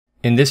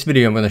In this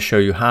video, I'm going to show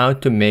you how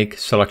to make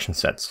selection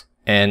sets.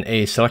 And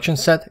a selection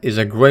set is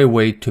a great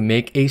way to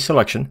make a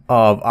selection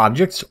of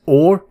objects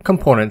or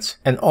components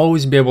and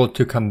always be able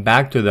to come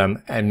back to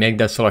them and make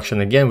that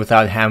selection again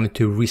without having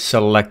to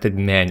reselect it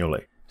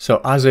manually. So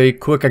as a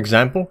quick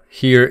example,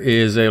 here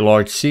is a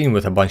large scene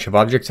with a bunch of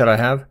objects that I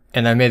have,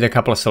 and I made a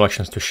couple of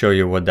selections to show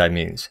you what that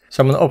means.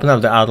 So I'm going to open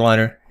up the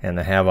outliner and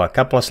I have a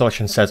couple of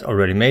selection sets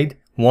already made.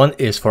 One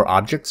is for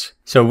objects.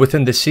 So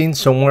within the scene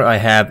somewhere I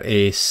have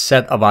a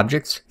set of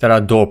objects that are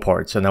door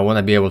parts, and I want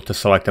to be able to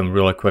select them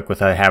really quick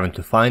without having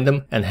to find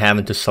them and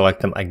having to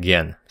select them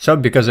again. So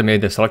because I made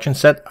the selection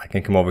set, I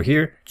can come over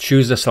here,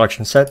 choose the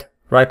selection set,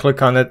 right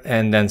click on it,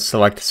 and then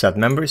select set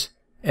members,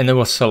 and it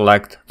will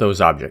select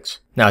those objects.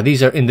 Now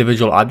these are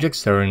individual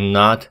objects, they're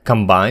not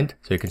combined,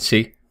 so you can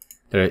see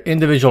there are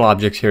individual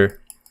objects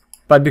here,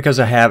 but because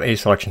I have a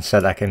selection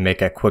set I can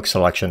make a quick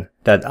selection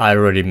that I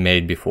already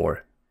made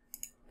before.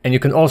 And you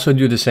can also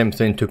do the same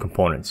thing to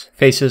components: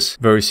 faces,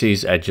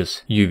 vertices,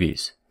 edges,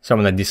 UVs. So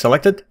I'm going to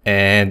deselect it,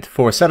 and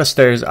for a set of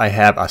stairs I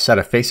have a set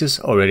of faces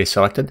already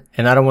selected,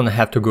 and I don't want to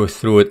have to go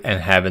through it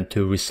and having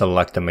to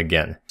reselect them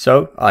again.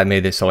 So I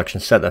made a selection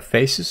set of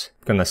faces.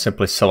 I'm going to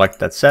simply select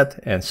that set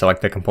and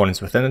select the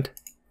components within it.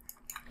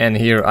 And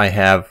here I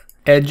have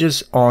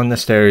edges on the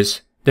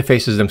stairs, the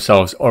faces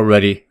themselves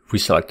already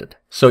reselected.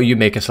 So you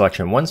make a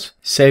selection once,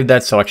 save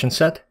that selection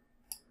set,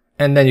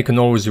 and then you can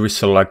always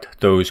reselect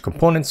those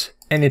components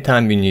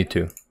anytime you need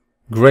to.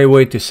 Great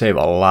way to save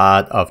a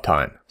lot of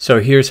time.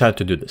 So here's how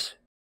to do this.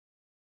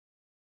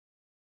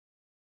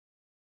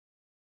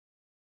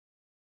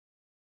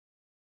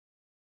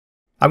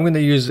 I'm going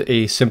to use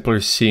a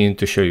simpler scene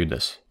to show you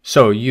this.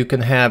 So you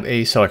can have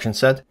a selection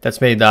set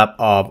that's made up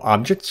of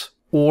objects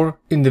or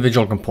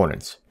individual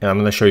components, and I'm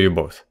going to show you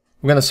both.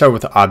 I'm going to start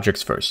with the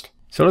objects first.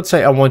 So let's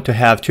say I want to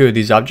have two of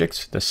these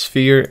objects, the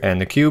sphere and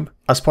the cube,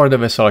 as part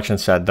of a selection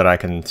set that I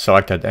can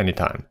select at any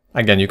time.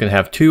 Again, you can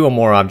have two or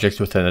more objects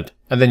within it,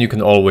 and then you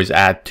can always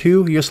add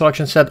to your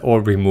selection set or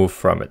remove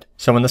from it.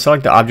 So I'm going to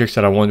select the objects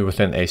that I want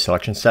within a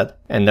selection set,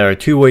 and there are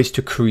two ways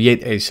to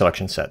create a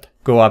selection set.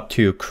 Go up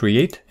to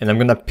create, and I'm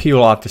going to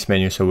peel off this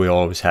menu so we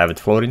always have it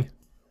floating.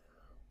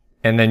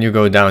 And then you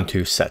go down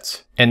to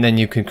sets, and then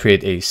you can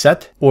create a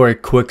set or a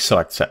quick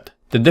select set.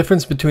 The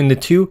difference between the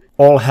two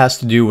all has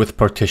to do with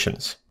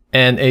partitions.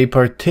 And a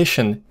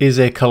partition is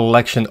a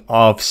collection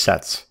of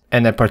sets,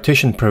 and a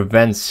partition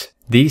prevents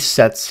these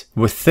sets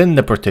within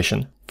the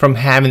partition from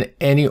having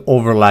any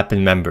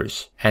overlapping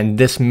members. And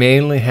this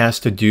mainly has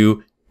to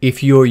do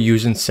if you're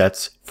using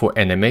sets for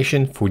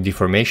animation, for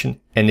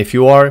deformation, and if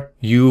you are,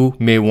 you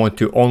may want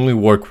to only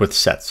work with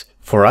sets.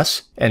 For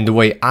us, and the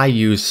way I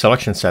use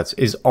selection sets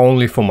is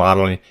only for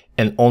modeling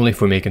and only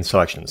for making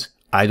selections.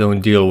 I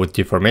don't deal with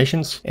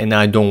deformations and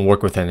I don't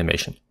work with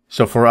animation.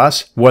 So for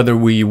us, whether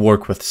we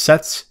work with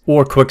sets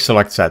or quick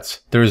select sets,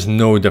 there is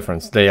no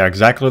difference. They are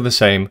exactly the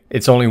same.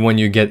 It's only when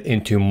you get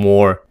into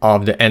more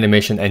of the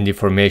animation and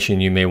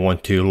deformation you may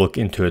want to look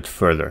into it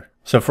further.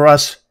 So for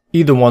us,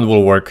 either one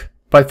will work,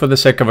 but for the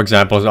sake of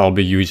examples, I'll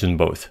be using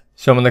both.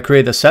 So I'm going to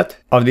create a set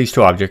of these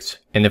two objects,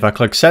 and if I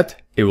click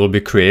set, it will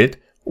be created,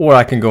 or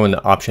I can go in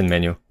the option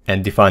menu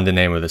and define the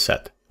name of the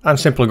set. I'm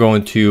simply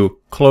going to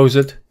close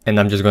it, and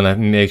I'm just going to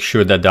make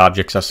sure that the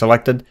objects are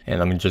selected,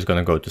 and I'm just going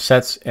to go to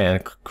sets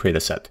and create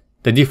a set.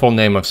 The default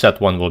name of set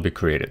 1 will be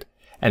created.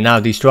 And now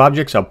these two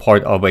objects are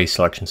part of a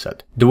selection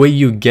set. The way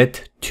you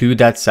get to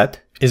that set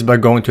is by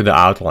going to the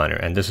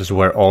outliner, and this is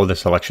where all the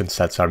selection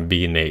sets are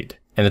being made.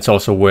 And it's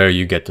also where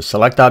you get to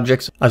select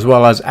objects as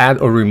well as add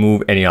or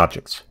remove any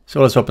objects. So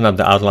let's open up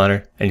the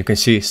outliner, and you can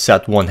see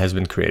set 1 has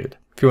been created.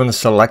 If you want to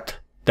select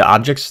the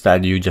objects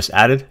that you just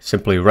added,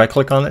 simply right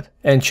click on it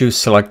and choose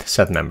select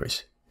set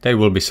members. They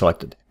will be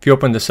selected. If you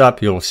open this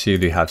up, you'll see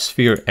they have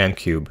sphere and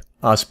cube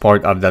as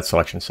part of that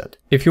selection set.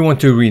 If you want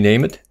to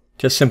rename it,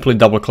 just simply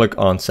double click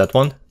on set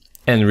 1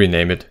 and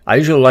rename it. I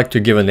usually like to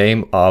give a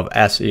name of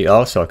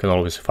SEL so I can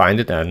always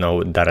find it and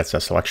know that it's a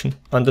selection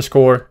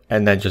underscore,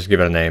 and then just give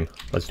it a name.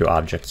 Let's do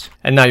objects.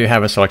 And now you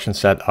have a selection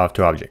set of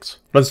two objects.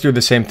 Let's do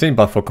the same thing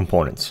but for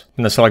components.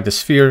 I'm going to select the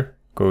sphere,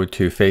 go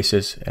to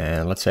faces,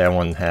 and let's say I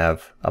want to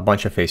have a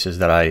bunch of faces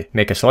that I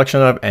make a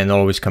selection of and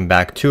always come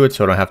back to it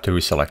so I don't have to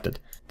reselect it.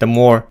 The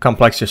more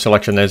complex your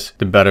selection is,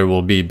 the better it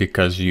will be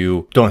because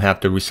you don't have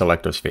to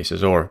reselect those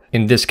faces, or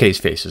in this case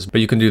faces, but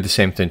you can do the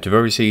same thing to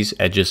vertices,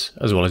 edges,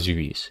 as well as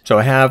UVs. So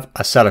I have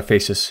a set of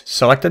faces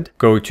selected,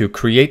 go to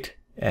create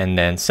and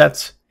then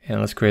sets, and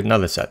let's create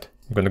another set.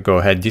 I'm going to go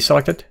ahead,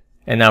 deselect it,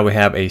 and now we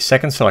have a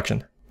second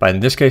selection, but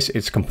in this case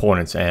it's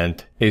components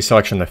and a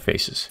selection of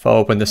faces. If I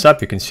open this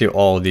up, you can see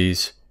all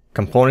these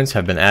components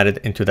have been added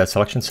into that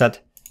selection set.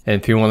 And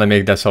if you want to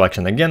make that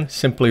selection again,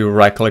 simply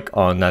right click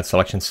on that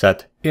selection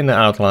set in the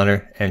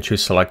outliner and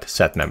choose select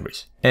set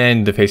members.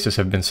 And the faces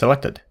have been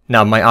selected.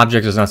 Now my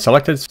object is not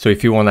selected, so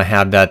if you want to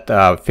have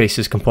that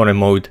faces component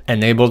mode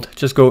enabled,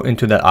 just go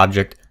into that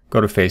object,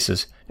 go to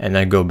faces, and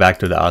then go back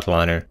to the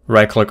outliner,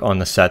 right click on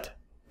the set,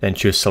 then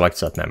choose select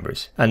set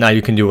members. And now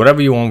you can do whatever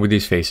you want with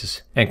these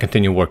faces and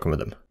continue working with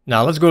them.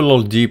 Now let's go a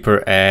little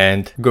deeper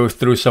and go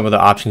through some of the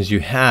options you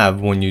have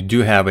when you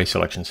do have a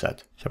selection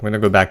set. So I'm going to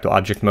go back to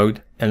object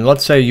mode, and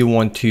let's say you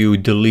want to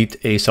delete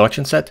a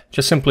selection set.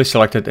 Just simply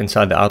select it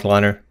inside the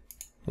outliner.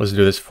 Let's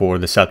do this for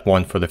the set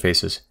 1 for the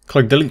faces.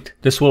 Click delete.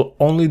 This will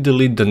only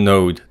delete the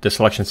node, the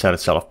selection set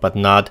itself, but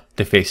not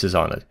the faces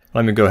on it.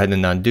 Let me go ahead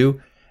and undo,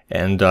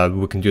 and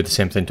we can do the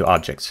same thing to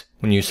objects.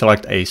 When you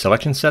select a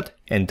selection set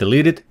and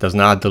delete it, does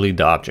not delete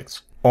the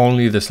objects,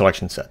 only the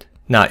selection set.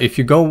 Now, if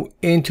you go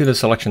into the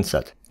selection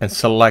set and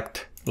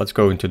select, let's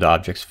go into the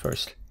objects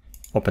first.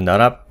 Open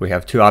that up. We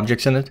have 2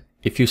 objects in it.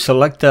 If you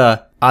select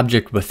the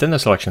object within the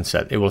selection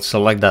set, it will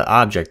select that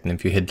object. And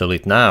if you hit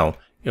delete now,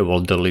 it will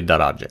delete that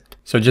object.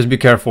 So just be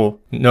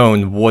careful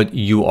knowing what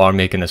you are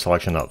making a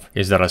selection of.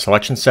 Is that a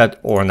selection set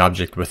or an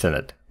object within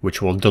it,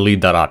 which will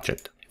delete that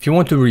object. If you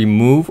want to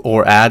remove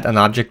or add an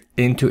object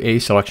into a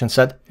selection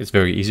set, it's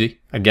very easy.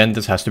 Again,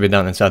 this has to be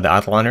done inside the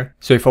outliner.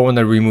 So if I want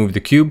to remove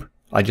the cube,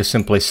 I just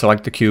simply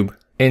select the cube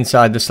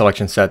inside the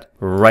selection set,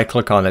 right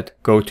click on it,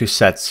 go to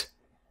sets,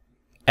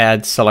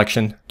 add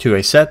selection to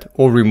a set,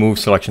 or remove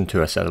selection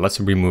to a set. Let's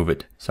remove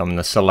it. So I'm going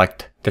to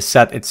select the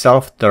set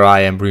itself that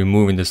I am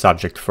removing this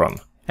object from.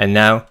 And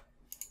now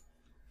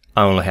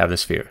I only have the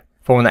sphere.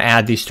 If I want to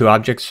add these 2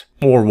 objects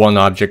or 1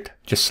 object,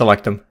 just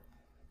select them,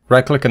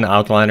 right click on the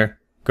outliner,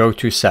 go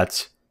to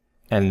sets,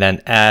 and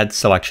then add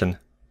selection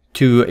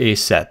to a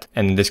set.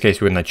 And in this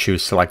case, we're going to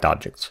choose select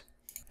objects.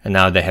 And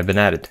now they have been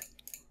added.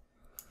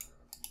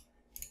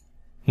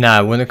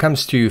 Now, when it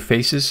comes to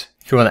faces,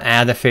 if you want to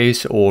add a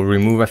face or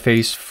remove a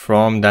face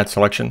from that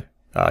selection,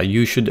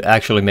 you should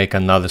actually make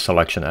another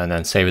selection and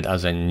then save it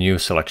as a new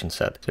selection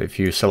set. So if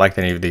you select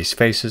any of these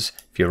faces,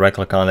 if you right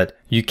click on it,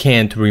 you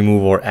can't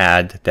remove or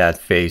add that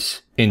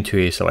face into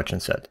a selection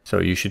set. So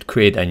you should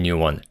create a new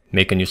one,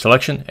 make a new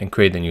selection and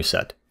create a new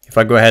set. If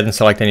I go ahead and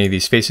select any of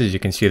these faces, you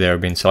can see they are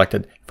being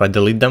selected. If I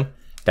delete them,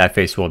 that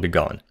face will be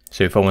gone.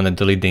 So if I want to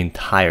delete the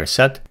entire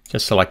set,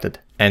 just select it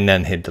and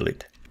then hit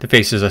delete. The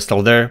faces are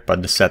still there,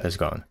 but the set is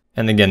gone.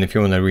 And again, if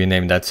you want to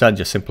rename that set,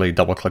 just simply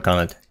double click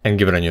on it and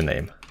give it a new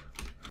name.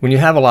 When you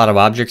have a lot of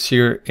objects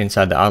here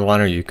inside the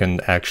outliner, you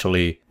can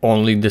actually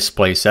only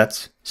display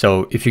sets.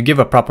 So if you give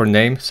a proper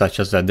name, such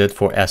as I did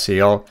for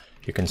SEL,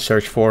 you can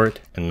search for it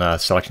and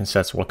selection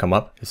sets will come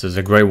up. This is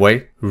a great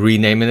way,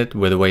 renaming it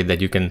with a way that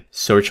you can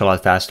search a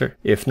lot faster.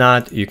 If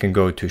not, you can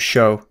go to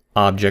show,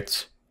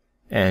 objects,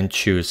 and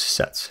choose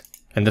sets.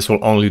 And this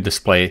will only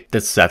display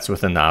the sets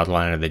within the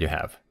outliner that you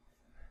have.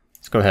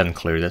 Let's go ahead and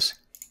clear this.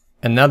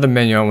 Another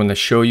menu I want to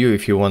show you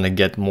if you want to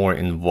get more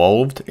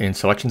involved in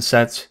selection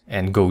sets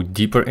and go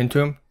deeper into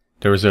them.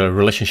 There is a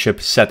relationship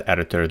set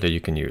editor that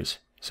you can use.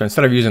 So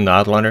instead of using the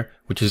outliner,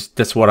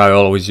 that's what I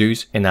always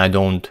use, and I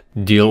don't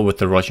deal with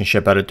the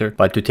relationship editor.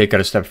 But to take it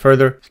a step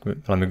further,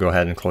 let me go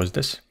ahead and close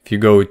this. If you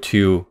go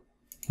to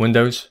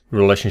Windows,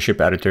 Relationship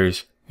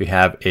Editors, you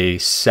have a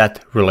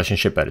Set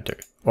Relationship Editor.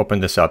 Open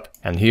this up,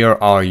 and here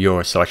are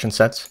your selection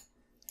sets.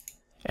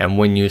 And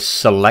when you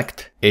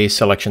select a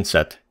selection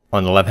set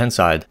on the left hand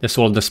side, this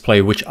will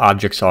display which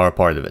objects are a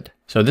part of it.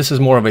 So this is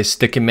more of a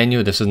sticky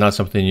menu. This is not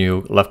something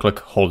you left click,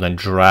 hold and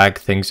drag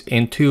things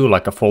into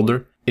like a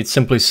folder. It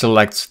simply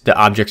selects the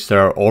objects that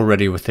are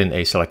already within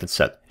a selected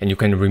set. And you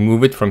can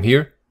remove it from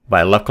here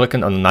by left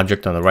clicking on an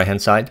object on the right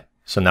hand side.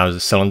 So now the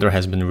cylinder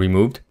has been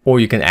removed, or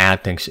you can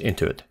add things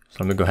into it. So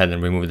let me go ahead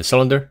and remove the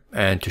cylinder.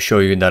 And to show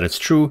you that it's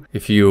true,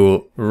 if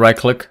you right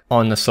click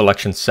on the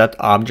selection set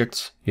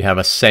objects, you have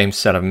a same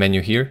set of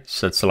menu here,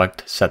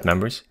 select set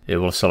members. It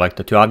will select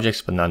the 2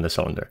 objects, but not the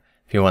cylinder.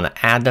 If you want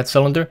to add that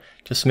cylinder,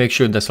 just make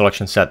sure the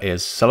selection set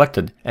is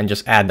selected and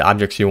just add the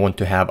objects you want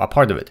to have a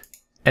part of it.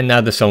 And now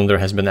the cylinder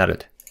has been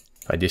added.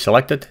 If I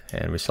deselect it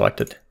and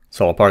reselect it,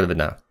 it's all a part of it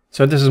now.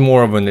 So this is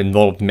more of an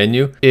involved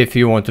menu if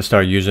you want to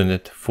start using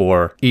it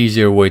for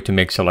easier way to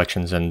make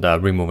selections and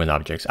removing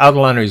objects.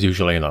 Outliner is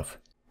usually enough.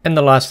 And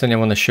the last thing I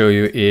want to show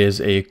you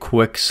is a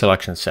quick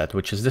selection set,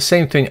 which is the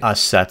same thing as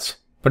sets,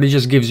 but it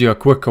just gives you a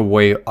quicker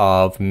way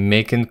of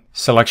making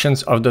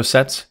selections of those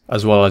sets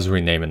as well as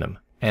renaming them.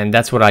 And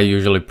that's what I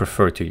usually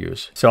prefer to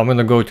use. So I'm going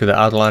to go to the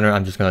outliner.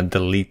 I'm just going to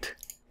delete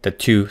the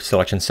 2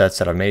 selection sets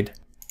that I made.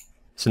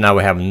 So now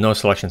we have no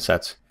selection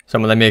sets. So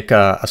I'm going to make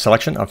a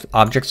selection of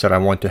objects that I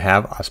want to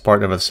have as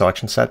part of a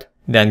selection set.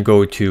 Then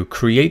go to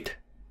Create,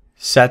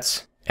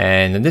 Sets,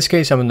 and in this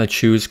case, I'm going to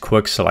choose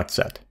Quick Select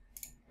Set.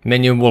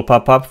 Menu will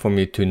pop up for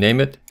me to name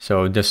it.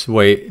 So this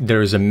way,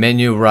 there is a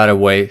menu right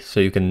away, so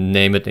you can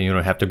name it and you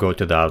don't have to go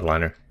to the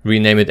outliner.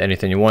 Rename it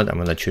anything you want. I'm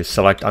going to choose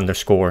Select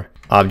 _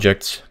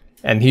 Objects.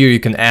 And here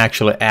you can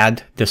actually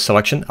add this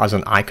selection as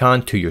an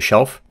icon to your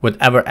shelf,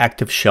 whatever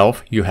active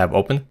shelf you have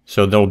open.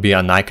 So there will be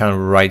an icon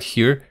right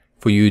here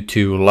for you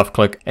to left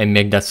click and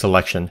make that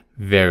selection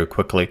very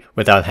quickly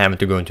without having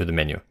to go into the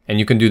menu. And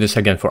you can do this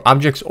again for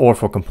objects or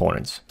for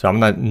components. So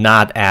I'm going to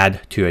not add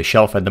to a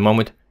shelf at the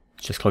moment.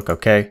 Just click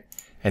OK.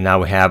 And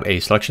now we have a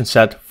selection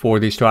set for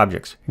these 2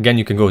 objects. Again,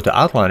 you can go to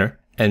Outliner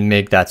and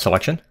make that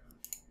selection.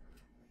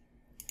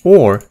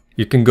 Or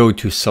you can go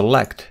to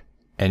Select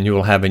and you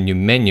will have a new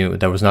menu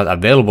that was not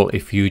available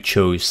if you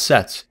chose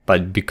sets.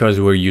 But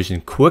because we're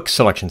using quick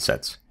selection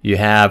sets, you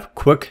have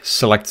quick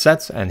select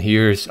sets, and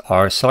here's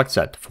our select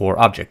set for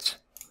objects.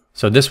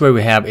 So this way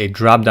we have a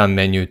drop-down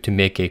menu to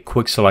make a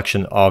quick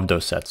selection of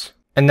those sets.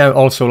 And now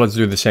also let's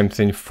do the same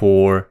thing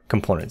for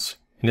components.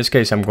 In this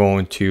case, I'm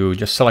going to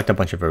just select a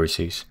bunch of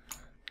vertices.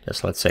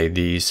 Just let's say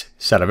these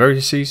set of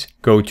vertices,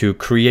 go to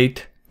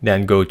create,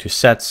 then go to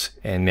sets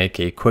and make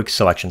a quick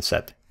selection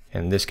set.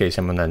 In this case,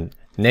 I'm going to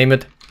name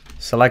it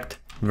select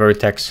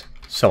vertex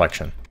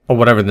selection, or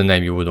whatever the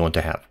name you would want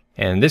to have.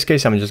 And in this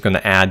case, I'm just going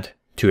to add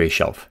to a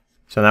shelf.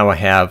 So now I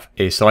have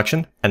a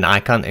selection, an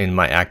icon in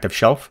my active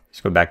shelf.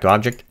 Let's go back to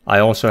object. I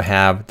also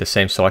have the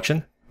same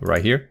selection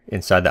right here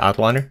inside the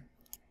outliner.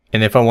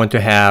 And if I want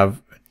to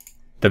have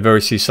the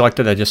vertices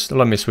selected,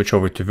 let me switch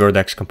over to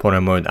vertex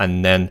component mode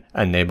and then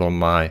enable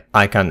my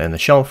icon in the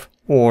shelf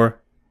or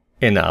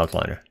in the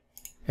outliner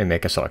and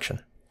make a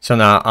selection. So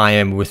now I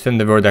am within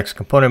the vertex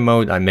component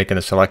mode, I'm making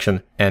a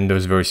selection, and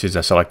those vertices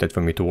are selected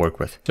for me to work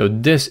with. So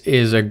this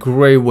is a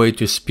great way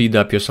to speed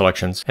up your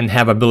selections and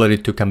have ability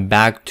to come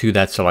back to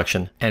that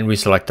selection and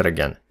reselect it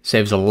again.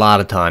 Saves a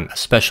lot of time,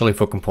 especially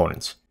for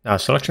components. Now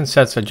selection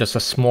sets are just a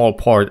small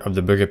part of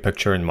the bigger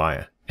picture in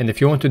Maya. And if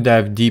you want to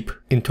dive deep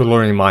into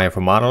learning Maya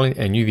for modeling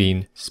and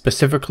UVing,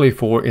 specifically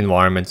for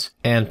environments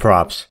and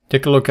props,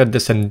 take a look at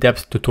this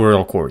in-depth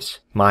tutorial course,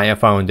 Maya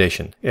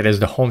Foundation. It is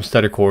the home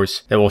study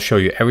course that will show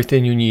you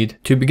everything you need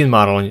to begin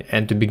modeling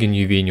and to begin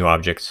UVing your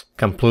objects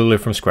completely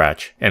from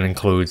scratch, and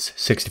includes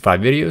 65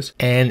 videos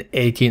and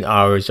 18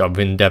 hours of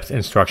in-depth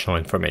instructional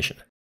information.